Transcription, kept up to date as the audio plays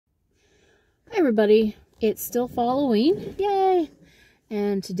everybody, it's still Halloween, yay!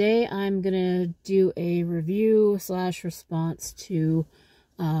 And today I'm gonna do a review slash response to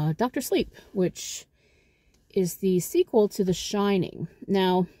Dr. Sleep, which is the sequel to The Shining.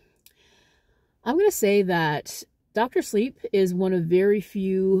 Now, I'm gonna say that Dr. Sleep is one of very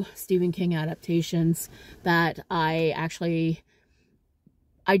few Stephen King adaptations that I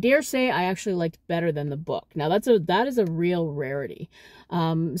dare say I actually liked better than the book. Now that is a real rarity.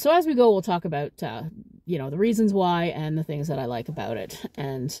 So as we go, we'll talk about the reasons why and the things that I like about it.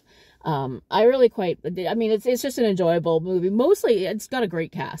 And I really it's just an enjoyable movie. Mostly, it's got a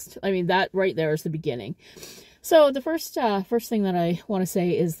great cast. I mean, that right there is the beginning. So the first thing that I want to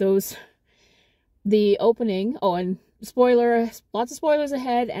say is the opening. Oh, and lots of spoilers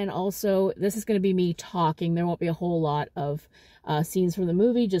ahead. And also, this is going to be me talking. There won't be a whole lot of scenes from the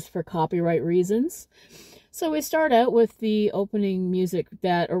movie, just for copyright reasons. So we start out with the opening music,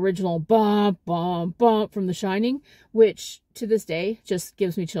 that original bump, bump, bump from The Shining, which to this day just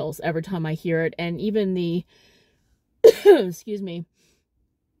gives me chills every time I hear it. And even the, excuse me,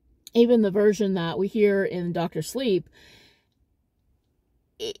 even the version that we hear in Dr. Sleep,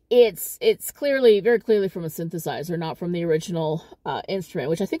 it's very clearly from a synthesizer, not from the original instrument,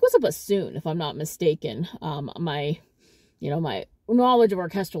 which I think was a bassoon, if I'm not mistaken. My knowledge of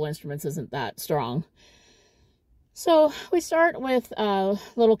orchestral instruments isn't that strong. So we start with a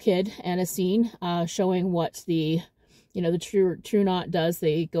little kid and a scene showing what the True Knot does.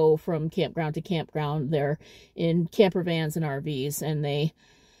 They go from campground to campground. They're in camper vans and RVs, and they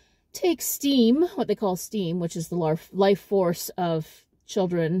take steam, what they call steam, which is the life force of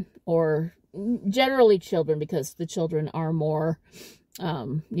children, or generally children, because the children are more,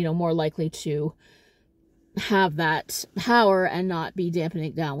 more likely to have that power and not be dampening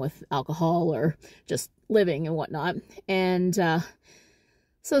it down with alcohol or just living and whatnot. And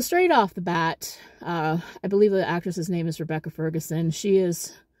so straight off the bat, I believe the actress's name is Rebecca Ferguson. She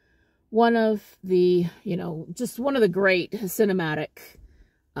is one of the, just one of the great cinematic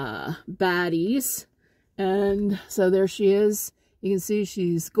baddies. And so there she is. You can see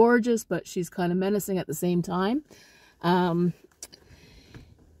she's gorgeous, but she's kind of menacing at the same time.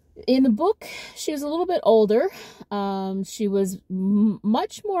 In the book, she was a little bit older. She was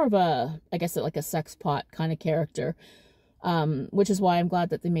much more of a, I guess, like a sex pot kind of character, which is why I'm glad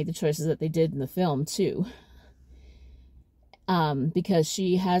that they made the choices that they did in the film too. Because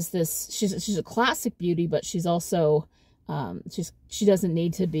she has this, she's a classic beauty, but she's also, she doesn't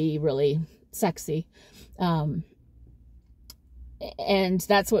need to be really sexy. And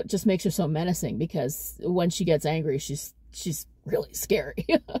that's what just makes her so menacing, because when she gets angry, she's really scary.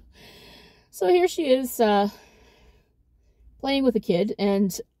 So here she is playing with a kid,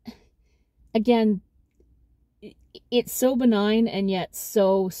 and again, it's so benign and yet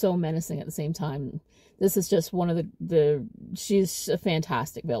so menacing at the same time. This is just one of she's a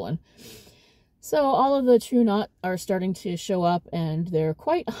fantastic villain. So all of the True Knot are starting to show up, and they're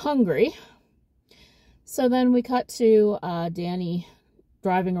quite hungry. So then we cut to Danny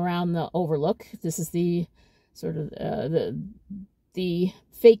driving around the Overlook. This is the sort of the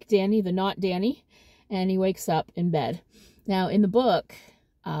fake Danny, the not Danny, and he wakes up in bed. Now in the book,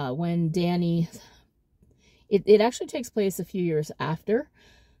 when Danny, it actually takes place a few years after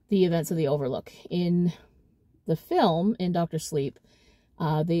the events of the Overlook. In the film, in Dr. Sleep,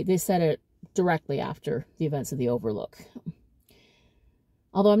 they set it directly after the events of the Overlook.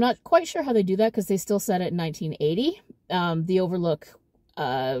 Although I'm not quite sure how they do that, because they still set it in 1980. The Overlook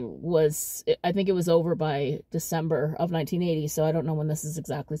I think it was over by December of 1980, so I don't know when this is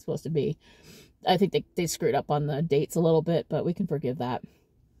exactly supposed to be. I think they screwed up on the dates a little bit, but we can forgive that.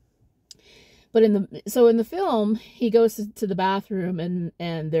 But in the film, he goes to the bathroom,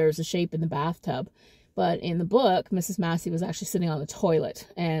 and there's a shape in the bathtub. But in the book, Mrs. Massey was actually sitting on the toilet,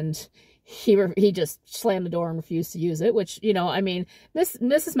 and he just slammed the door and refused to use it, which, I mean,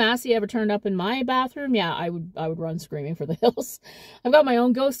 Mrs. Massey ever turned up in my bathroom, yeah, I would run screaming for the hills. I've got my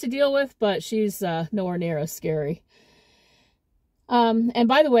own ghost to deal with, but she's nowhere near as scary. And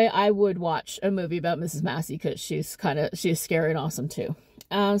by the way, I would watch a movie about Mrs. Massey, because she's scary and awesome too.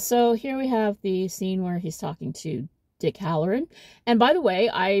 So here we have the scene where he's talking to Dick Halloran. And by the way,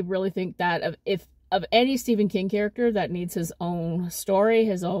 I really think that of any Stephen King character that needs his own story,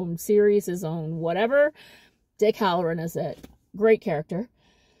 his own series, his own whatever, Dick Halloran is it. Great character.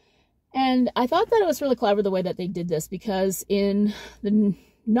 And I thought that it was really clever the way that they did this, because in the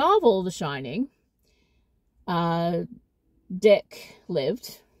novel The Shining, Dick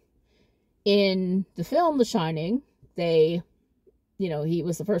lived. In the film The Shining, he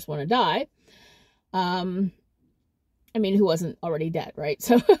was the first one to die. I mean, who wasn't already dead, right?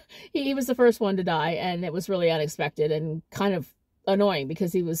 So he was the first one to die, and it was really unexpected and kind of annoying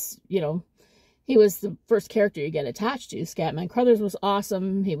because he was, you know, he was the first character you get attached to. Scatman Crothers was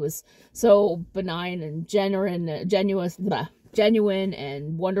awesome. He was so benign and genuine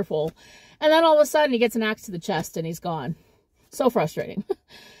and wonderful. And then all of a sudden he gets an axe to the chest and he's gone. So frustrating.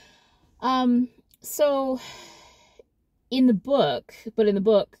 So in the book,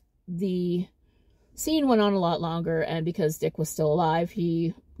 the scene went on a lot longer, and because Dick was still alive,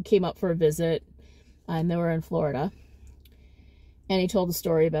 he came up for a visit, and they were in Florida. And he told a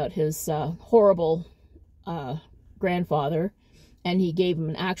story about his horrible grandfather, and he gave him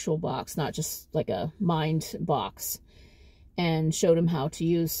an actual box, not just like a mind box, and showed him how to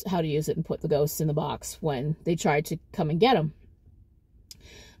use it and put the ghosts in the box when they tried to come and get him.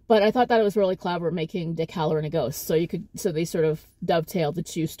 But I thought that it was really clever, making Dick Halloran a ghost. So they sort of dovetailed the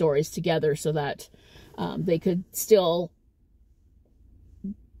two stories together so that they could still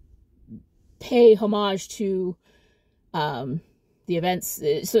pay homage to the events.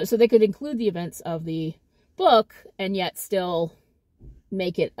 So they could include the events of the book and yet still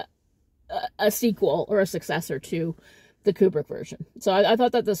make it a sequel or a successor to the Kubrick version. So I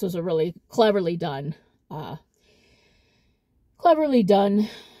thought that this was a really cleverly done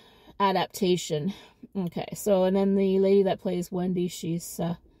adaptation. Okay, so, and then the lady that plays Wendy, she's,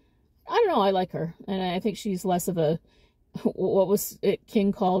 I don't know, I like her. And I think she's less of a, what was it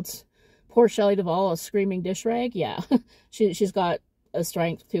King called poor Shelley Duvall, a screaming dish rag? Yeah, she's got a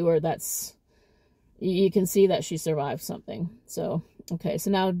strength to her that's, you can see that she survived something. So, okay, so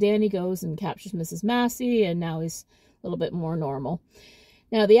now Danny goes and captures Mrs. Massey, and now he's a little bit more normal.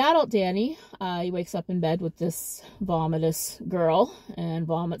 Now, the adult Danny, he wakes up in bed with this vomitous girl and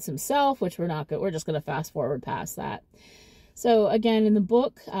vomits himself, which we're just going to fast forward past that. So, again, in the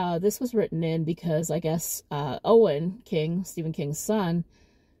book, this was written in because I guess Owen King, Stephen King's son,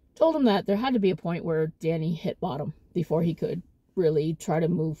 told him that there had to be a point where Danny hit bottom before he could really try to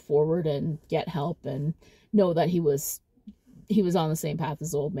move forward and get help and know that he was on the same path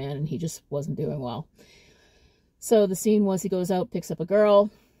as the old man and he just wasn't doing well. So the scene was he goes out, picks up a girl,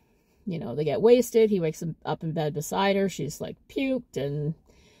 you know, they get wasted. He wakes up in bed beside her. She's like puked, and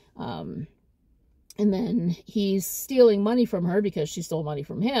then he's stealing money from her because she stole money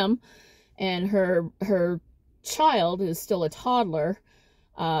from him. And her child, who's still a toddler,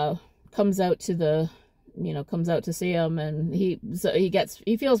 comes out to see him, and he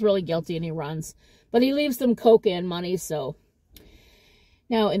feels really guilty and he runs, but he leaves them coke and money. So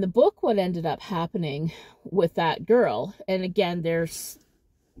now, in the book, what ended up happening with that girl, and again, there's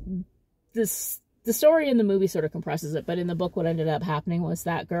this, the story in the movie sort of compresses it, but in the book, what ended up happening was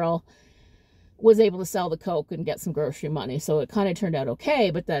that girl was able to sell the coke and get some grocery money, so it kind of turned out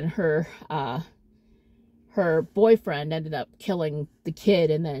okay, but then her boyfriend ended up killing the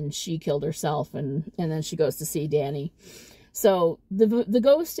kid, and then she killed herself, and then she goes to see Danny. So the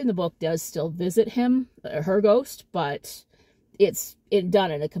ghost in the book does still visit him, her ghost, but it's done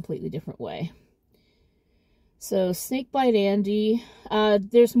in a completely different way. So Snakebite Andy,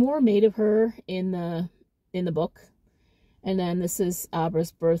 there's more made of her in the book, and then this is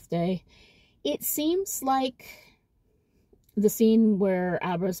Abra's birthday. It seems like the scene where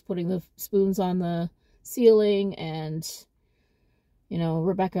Abra's putting the spoons on the ceiling, and you know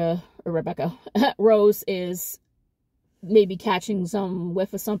Rose is maybe catching some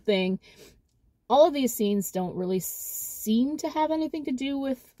whiff of something. All of these scenes don't really seem to have anything to do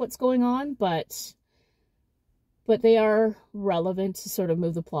with what's going on, but they are relevant to sort of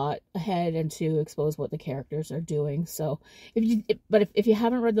move the plot ahead and to expose what the characters are doing. So if you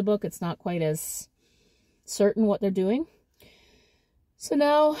haven't read the book, it's not quite as certain what they're doing. So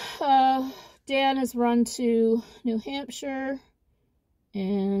now Dan has run to New Hampshire,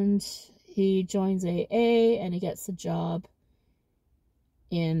 and he joins AA, and he gets a job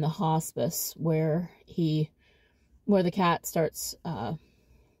in the hospice where the cat starts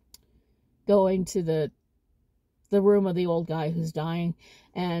going to the room of the old guy who's dying.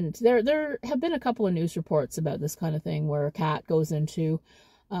 And there have been a couple of news reports about this kind of thing where a cat goes into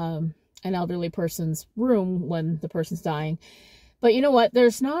an elderly person's room when the person's dying. But you know what?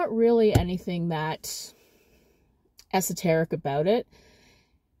 There's not really anything that esoteric about it.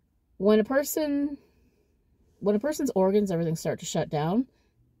 When a person's organs, everything start to shut down,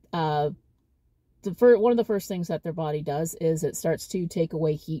 one of the first things that their body does is it starts to take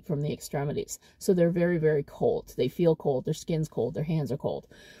away heat from the extremities. So they're very, very cold. They feel cold. Their skin's cold. Their hands are cold.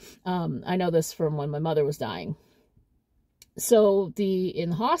 I know this from when my mother was dying. So in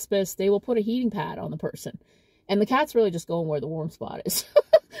the hospice, they will put a heating pad on the person. And the cat's really just going where the warm spot is.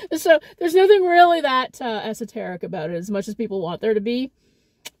 So there's nothing really that esoteric about it, as much as people want there to be.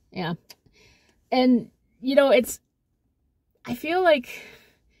 Yeah. And, you know, I feel like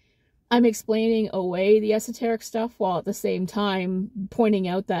I'm explaining away the esoteric stuff while at the same time pointing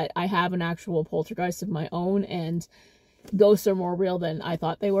out that I have an actual poltergeist of my own, and ghosts are more real than I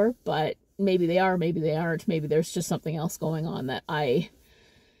thought they were. But maybe they are, maybe they aren't. Maybe there's just something else going on that I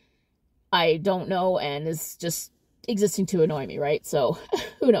don't know and is just existing to annoy me, right? So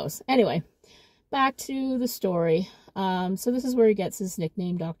who knows? Anyway, back to the story. So this is where he gets his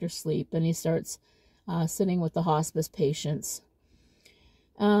nickname, Dr. Sleep, and he starts sitting with the hospice patients.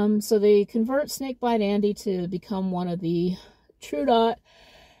 So they convert Snakebite Andy to become one of the True Knot,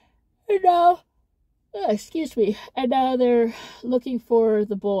 and now, excuse me, and now they're looking for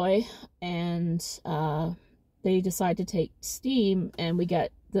the boy, and they decide to take Steam, and we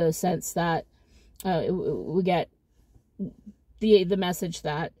get the sense that we get the message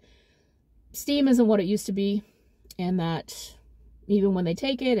that Steam isn't what it used to be, and that even when they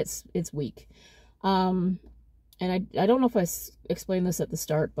take it, it's weak. And I don't know if I explained this at the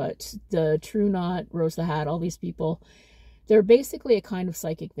start, but the True Knot, Rose the Hat, all these people, they're basically a kind of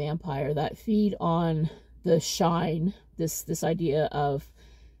psychic vampire that feed on the shine, this idea of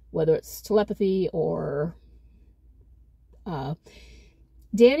whether it's telepathy or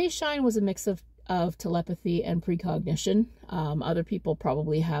Danny's shine was a mix of telepathy and precognition. Other people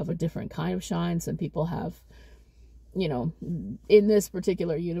probably have a different kind of shine. Some people have, you know, in this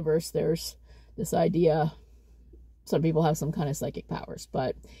particular universe, there's this idea, some people have some kind of psychic powers,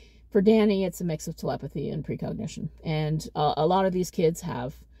 but for Danny, it's a mix of telepathy and precognition. And a lot of these kids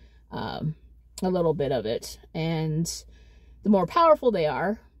have a little bit of it. And the more powerful they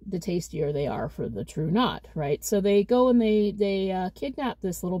are, the tastier they are for the True Knot, right? So they go and they kidnap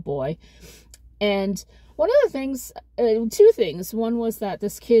this little boy. And one of the things, two things. One was that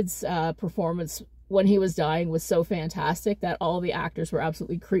this kid's performance when he was dying was so fantastic that all the actors were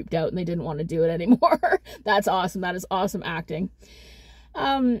absolutely creeped out and they didn't want to do it anymore. That's awesome. That is awesome acting.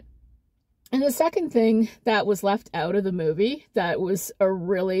 And the second thing that was left out of the movie that was a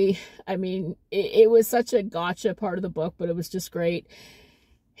really, I mean, it was such a gotcha part of the book, but it was just great.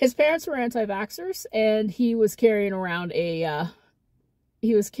 His parents were anti-vaxxers, and he was carrying around the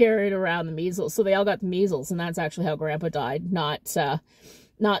measles. So they all got the measles, and that's actually how Grandpa died, not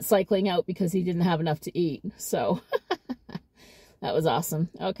cycling out because he didn't have enough to eat. So that was awesome.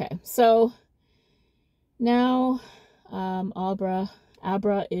 Okay, so now Abra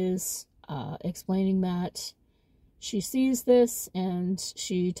is explaining that she sees this, and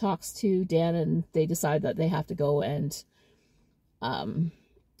she talks to Dan, and they decide that they have to go and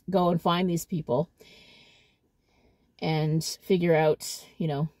find these people and figure out, you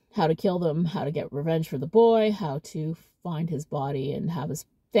know, how to kill them, how to get revenge for the boy, how to find his body and have his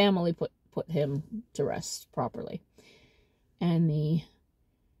family put him to rest properly. And the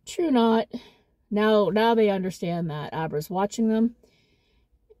True Knot, now they understand that Abra's watching them,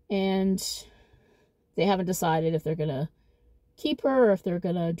 and they haven't decided if they're gonna keep her or if they're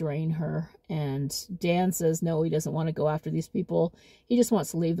gonna drain her. And Dan says no, he doesn't want to go after these people. He just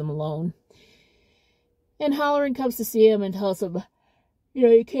wants to leave them alone. And Halloran comes to see him and tells him, you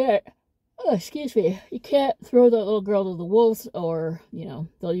know, you can't throw that little girl to the wolves, or, you know,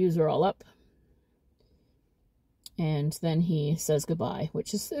 they'll use her all up. And then he says goodbye,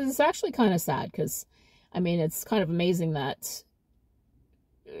 which is actually kind of sad, because, I mean, it's kind of amazing that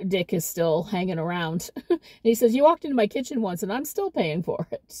Dick is still hanging around. And he says, you walked into my kitchen once and I'm still paying for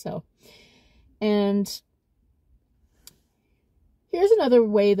it. So, and here's another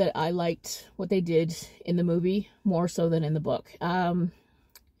way that I liked what they did in the movie more so than in the book.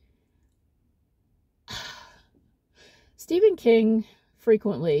 Stephen King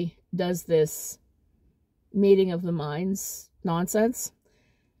frequently does this meeting of the minds nonsense,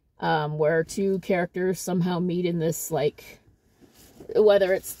 where two characters somehow meet in this, like,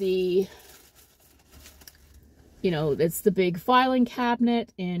 whether it's the, you know, it's the big filing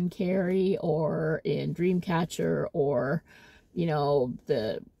cabinet in Carrie or in Dreamcatcher, or, you know,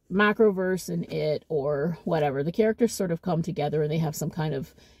 the Macroverse in It, or whatever. The characters sort of come together and they have some kind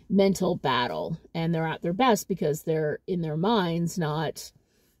of mental battle, and they're at their best because they're in their minds, not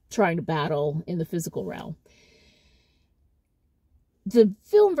trying to battle in the physical realm. The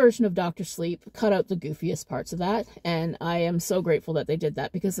film version of Dr. Sleep cut out the goofiest parts of that, and I am so grateful that they did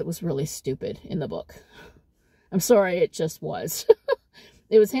that, because it was really stupid in the book. I'm sorry, it just was.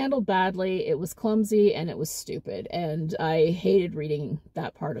 It was handled badly, it was clumsy, and it was stupid, and I hated reading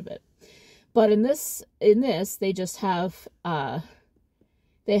that part of it. But in this, they just have,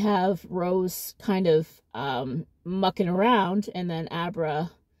 they have Rose kind of mucking around, and then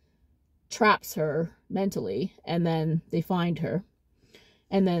Abra traps her mentally, and then they find her,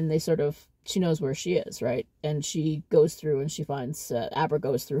 and then they sort of, she knows where she is, right? And she goes through and she finds, Abra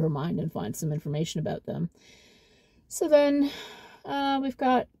goes through her mind and finds some information about them. So then we've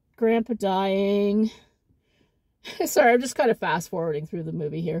got Grandpa dying. Sorry, I'm just kind of fast forwarding through the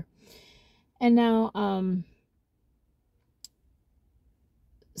movie here. And now,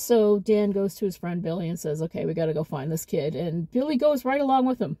 so Dan goes to his friend Billy and says, okay, we got to go find this kid. And Billy goes right along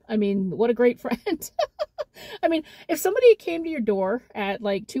with him. I mean, what a great friend. I mean, if somebody came to your door at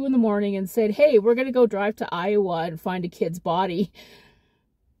like 2 in the morning and said, hey, we're going to go drive to Iowa and find a kid's body.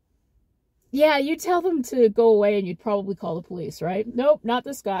 Yeah, you'd tell them to go away and you'd probably call the police, right? Nope, not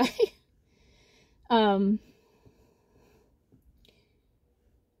this guy.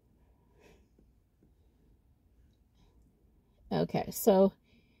 Okay, so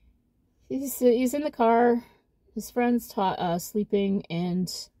he's in the car. His friend's sleeping,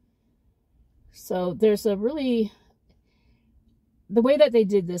 and so there's a really, the way that they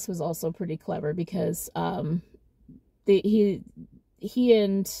did this was also pretty clever, because so Dan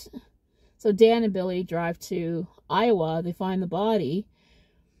and Billy drive to Iowa, they find the body,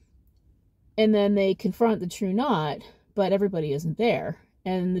 and then they confront the True Knot, but everybody isn't there.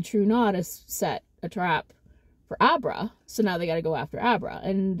 And the True Knot has set a trap for Abra, so now they got to go after Abra.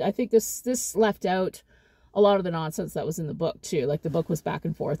 And I think this left out a lot of the nonsense that was in the book too. Like, the book was back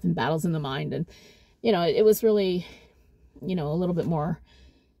and forth and battles in the mind, and you know, it was really, you know, a little bit more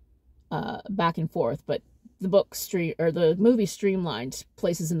back and forth. But the movie streamlined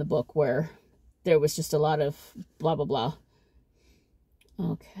places in the book where there was just a lot of blah blah blah.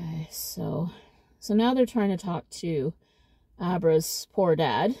 Okay, so now they're trying to talk to Abra's poor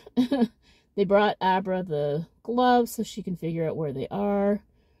dad. They brought Abra the gloves so she can figure out where they are.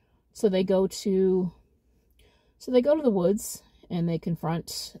 So they go to the woods and they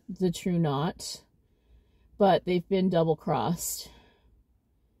confront the True Knot, but they've been double-crossed.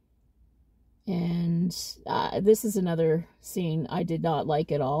 And this is another scene I did not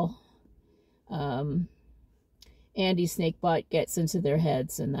like at all. Andy Snakebutt gets into their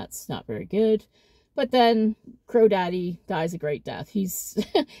heads, and that's not very good. But then Crow Daddy dies a great death. He's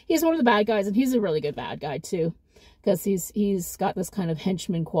he's one of the bad guys, and he's a really good bad guy too, because he's got this kind of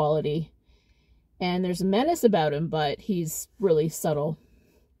henchman quality, and there's a menace about him, but he's really subtle.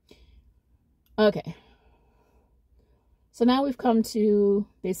 Okay, so now we've come to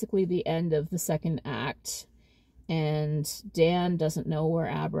basically the end of the second act, and Dan doesn't know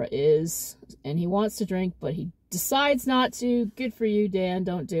where Abra is, and he wants to drink, but he decides not to. Good for you, Dan.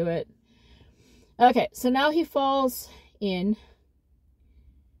 Don't do it. Okay, so now he falls in,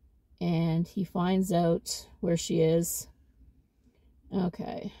 and he finds out where she is.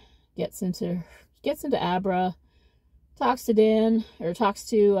 Okay, gets into Abra, talks to Dan, or talks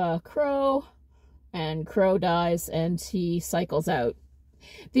to Crow, and Crow dies, and he cycles out.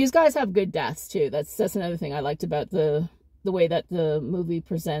 These guys have good deaths too. That's another thing I liked about the way that the movie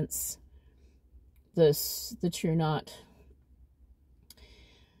presents the True Knot.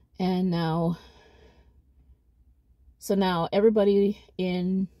 And now, so now everybody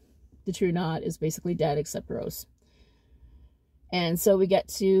in the True Knot is basically dead except Rose. And so we get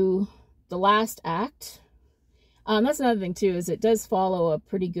to the last act. That's another thing too, is it does follow a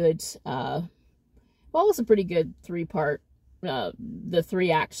pretty good, three-part, the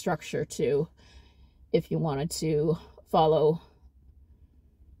 3-act structure too, if you wanted to follow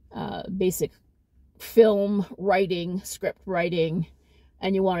basic film writing, script writing,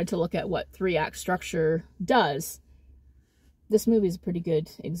 and you wanted to look at what 3-act structure does. This movie is a pretty good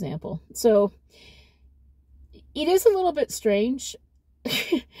example. So it is a little bit strange.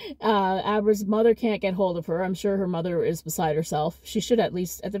 Abra's mother can't get hold of her. I'm sure her mother is beside herself. She should at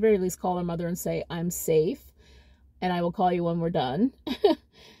the very least call her mother and say, I'm safe, and I will call you when we're done.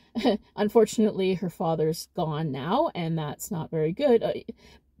 Unfortunately, her father's gone now, and that's not very good.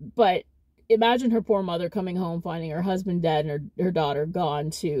 But imagine her poor mother coming home, finding her husband dead and her daughter gone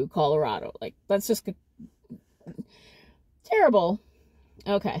to Colorado. Like, that's just terrible.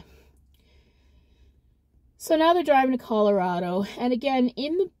 Okay. So now they're driving to Colorado, and again,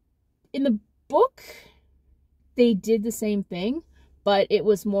 in the book, they did the same thing, but it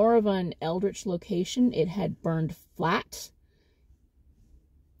was more of an eldritch location. It had burned flat,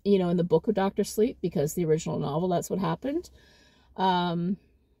 you know, in the book of Dr. Sleep, because the original novel, that's what happened. But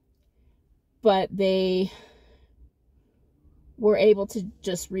they were able to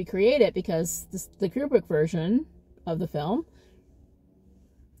just recreate it because the Kubrick version of the film,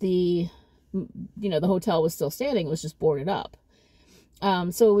 the hotel was still standing. It was just boarded up.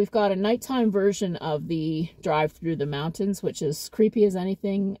 So we've got a nighttime version of the drive through the mountains, which is creepy as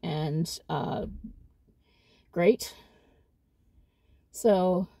anything and great.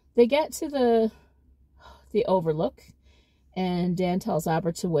 So they get to the overlook, and Dan tells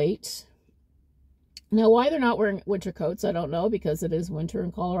Abra to wait. Now, why they're not wearing winter coats, I don't know, because it is winter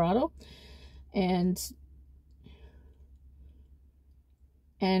in Colorado. And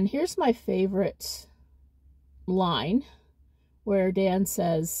here's my favorite line, where Dan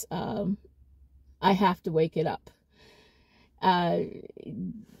says, I have to wake it up.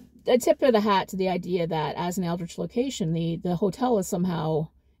 A tip of the hat to the idea that as an eldritch location, the hotel is somehow,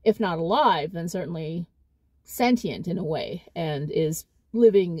 if not alive, then certainly sentient in a way, and is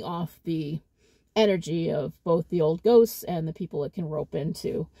living off the energy of both the old ghosts and the people it can rope in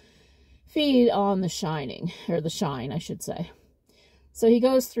to feed on the shining, or the shine, I should say. So he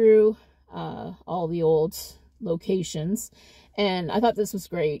goes through all the old locations, and I thought this was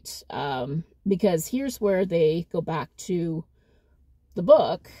great, because here's where they go back to the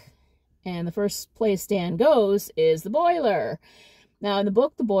book, and the first place Dan goes is the boiler. Now, in the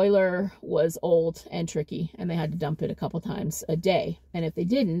book, the boiler was old and tricky, and they had to dump it a couple times a day, and if they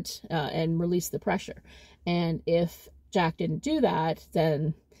didn't, and release the pressure, and if Jack didn't do that,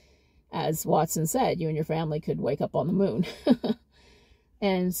 then, as Watson said, you and your family could wake up on the moon.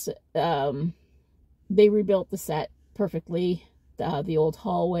 And they rebuilt the set perfectly. The old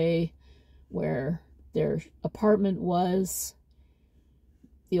hallway where their apartment was,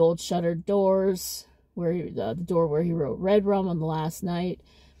 the old shuttered doors, where the door where he wrote Red Rum on the last night.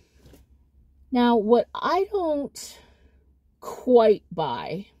 Now, what I don't quite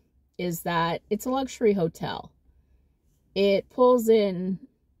buy is that it's a luxury hotel. It pulls in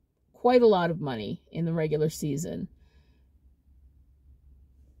quite a lot of money in the regular season.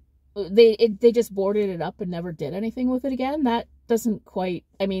 They just boarded it up and never did anything with it again. That doesn't quite,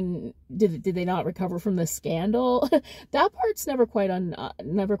 I mean, did they not recover from the scandal? That part's never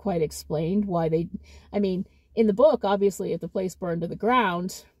quite explained why they, I mean, in the book, obviously, if the place burned to the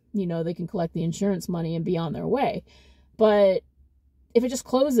ground, you know, they can collect the insurance money and be on their way. But if it just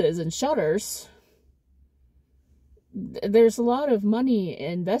closes and shutters, there's a lot of money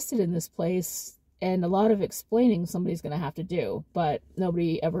invested in this place, and a lot of explaining somebody's going to have to do, but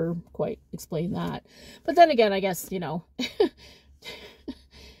nobody ever quite explained that. But then again, I guess, you know,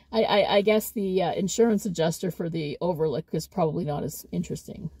 I guess the insurance adjuster for the overlook is probably not as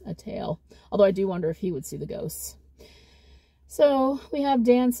interesting a tale. Although I do wonder if he would see the ghosts. So we have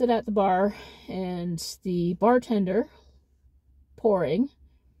Dan sit at the bar, and the bartender pouring.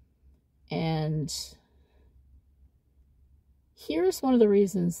 And here's one of the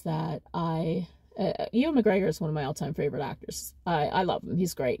reasons that Ewan McGregor is one of my all-time favorite actors. I love him.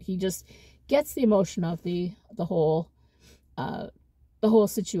 He's great. He just gets the emotion of the whole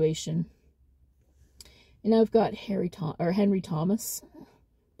situation. And I've got Henry Thomas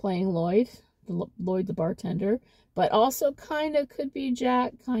playing Lloyd the bartender, but also kind of could be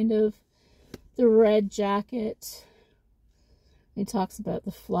Jack, kind of the red jacket. He talks about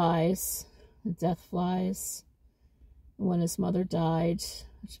the flies, the death flies, when his mother died,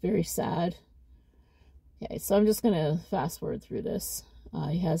 which is very sad. Okay, so I'm just going to fast forward through this.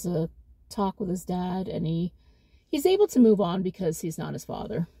 He has a talk with his dad, and he's able to move on because he's not his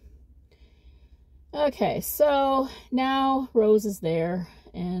father. Okay, so now Rose is there,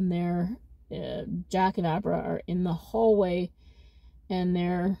 and Jack and Abra are in the hallway, and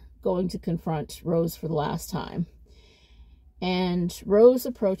they're going to confront Rose for the last time. And Rose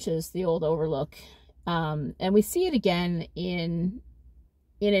approaches the old overlook, and we see it again in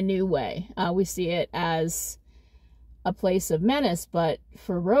a new way. We see it as a place of menace, but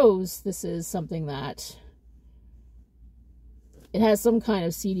for Rose, this is something that it has some kind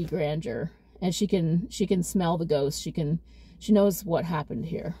of seedy grandeur, and she can smell the ghost. She knows what happened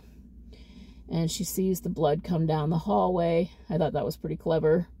here, and she sees the blood come down the hallway. I thought that was pretty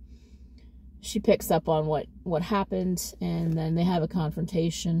clever. She picks up on what happened, and then they have a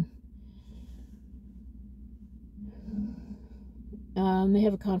confrontation. They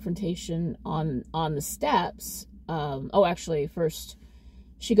have a confrontation on the steps. Actually, first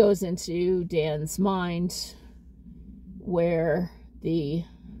she goes into Dan's mind, where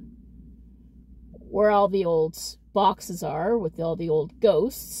all the old boxes are with all the old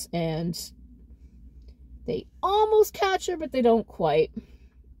ghosts, and they almost catch her, but they don't quite.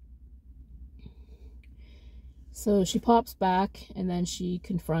 So she pops back, and then she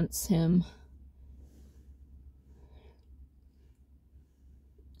confronts him.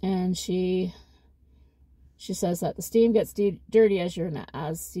 And she says that the steam gets dirty as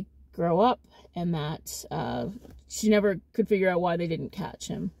grow up, and that she never could figure out why they didn't catch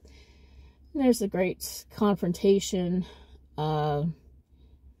him. And there's a great confrontation.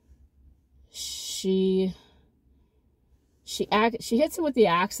 She hits him with the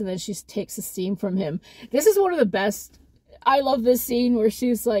axe, and then she takes the steam from him. This is one of the best. I love this scene where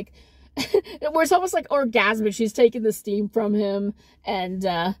she's like, where it's almost like orgasmic. She's taking the steam from him, and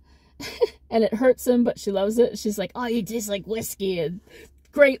and it hurts him, but she loves it. She's like, "Oh, you taste like whiskey," and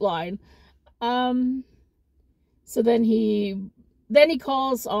great line. So then he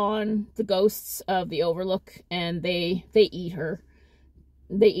calls on the ghosts of the Overlook, and they eat her.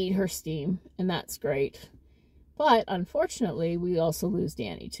 They eat her steam, and that's great. But unfortunately, we also lose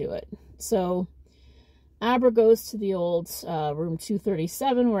Danny to it. So Abra goes to the old room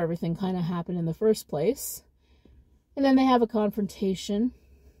 237, where everything kind of happened in the first place. And then they have a confrontation.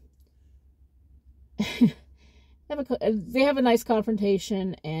 They have a nice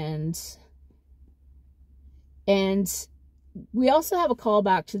confrontation, and we also have a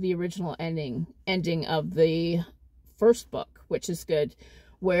callback to the original ending of the first book, which is good,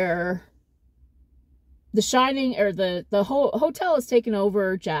 where the Shining, or the whole hotel has taken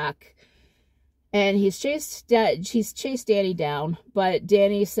over Jack, and he's chased Danny down, but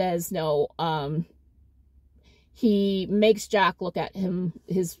Danny says no. He makes Jack look at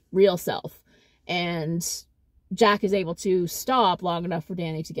his real self, and Jack is able to stop long enough for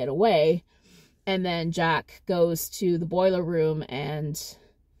Danny to get away. And then Jack goes to the boiler room, and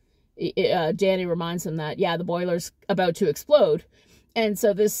Danny reminds him that, yeah, the boiler's about to explode. And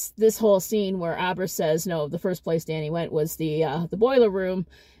so this whole scene where Abra says, no, the first place Danny went was the boiler room,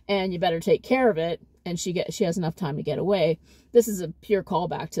 and you better take care of it. And she has enough time to get away. This is a pure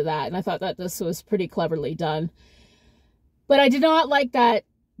callback to that, and I thought that this was pretty cleverly done. But I did not like that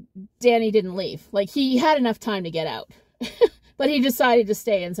Danny didn't leave. Like, he had enough time to get out. But he decided to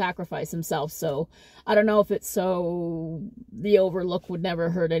stay and sacrifice himself. So I don't know if it's so the Overlook would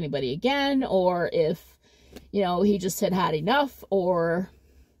never hurt anybody again, or if, you know, he just had enough, or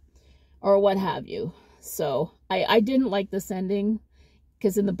what have you. So I didn't like this ending,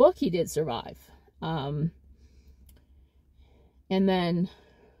 because in the book he did survive. And then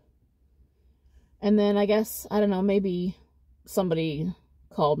I guess, I don't know, maybe somebody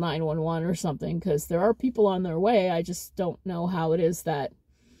called 911 or something, because there are people on their way. I just don't know how it is that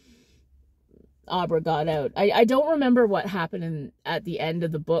Abra got out. I don't remember what happened at the end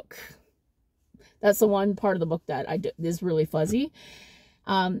of the book. That's the one part of the book that is really fuzzy.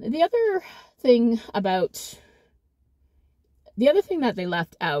 The other thing that they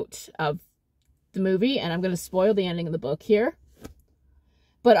left out of the movie, and I'm going to spoil the ending of the book here,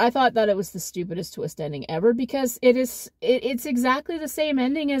 but I thought that it was the stupidest twist ending ever, because it's exactly the same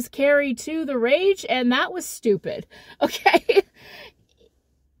ending as Carrie 2 The Rage, and that was stupid. Okay?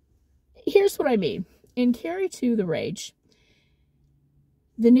 Here's what I mean. In Carrie 2 The Rage,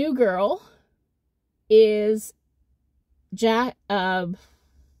 the new girl is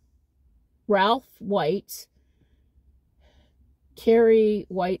Ralph White, Carrie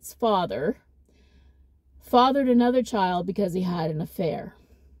White's father, fathered another child because he had an affair.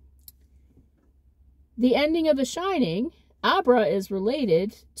 The ending of The Shining, Abra is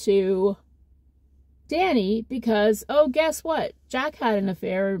related to Danny because, oh, guess what? Jack had an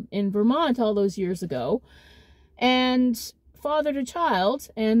affair in Vermont all those years ago and fathered a child,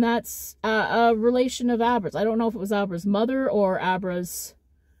 and that's a relation of Abra's. I don't know if it was Abra's mother or Abra's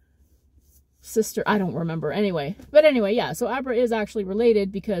sister. I don't remember. But anyway, yeah. So Abra is actually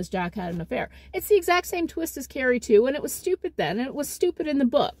related because Jack had an affair. It's the exact same twist as Carrie 2, and it was stupid then, and it was stupid in the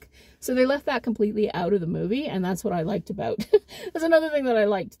book. So they left that completely out of the movie, and that's what I liked about. That's another thing that I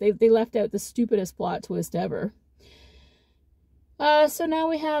liked. They left out the stupidest plot twist ever. So now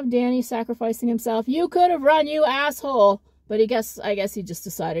we have Danny sacrificing himself. You could have run, you asshole. But I guess he just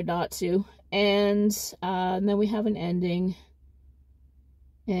decided not to. And then we have an ending.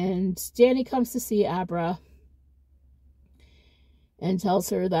 And Danny comes to see Abra and tells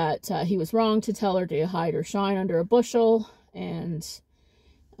her that he was wrong to tell her to hide her shine under a bushel. And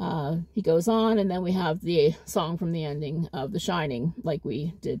he goes on, and then we have the song from the ending of The Shining, like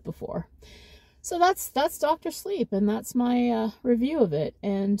we did before. So that's Dr. Sleep, and that's my review of it.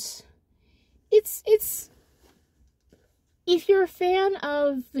 And it's if you're a fan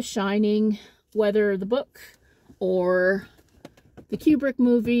of The Shining, whether the book or the Kubrick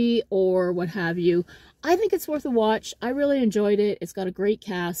movie or what have you, I think it's worth a watch. I really enjoyed it. It's got a great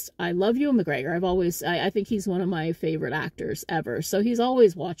cast. I love Ewan McGregor. I think he's one of my favorite actors ever. So he's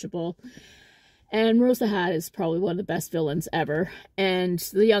always watchable. And Rosa Hatt is probably one of the best villains ever. And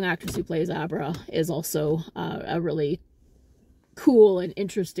the young actress who plays Abra is also a really cool and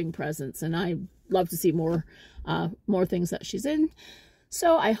interesting presence, and I love to see more things that she's in.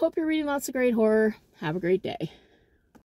 So I hope you're reading lots of great horror. Have a great day.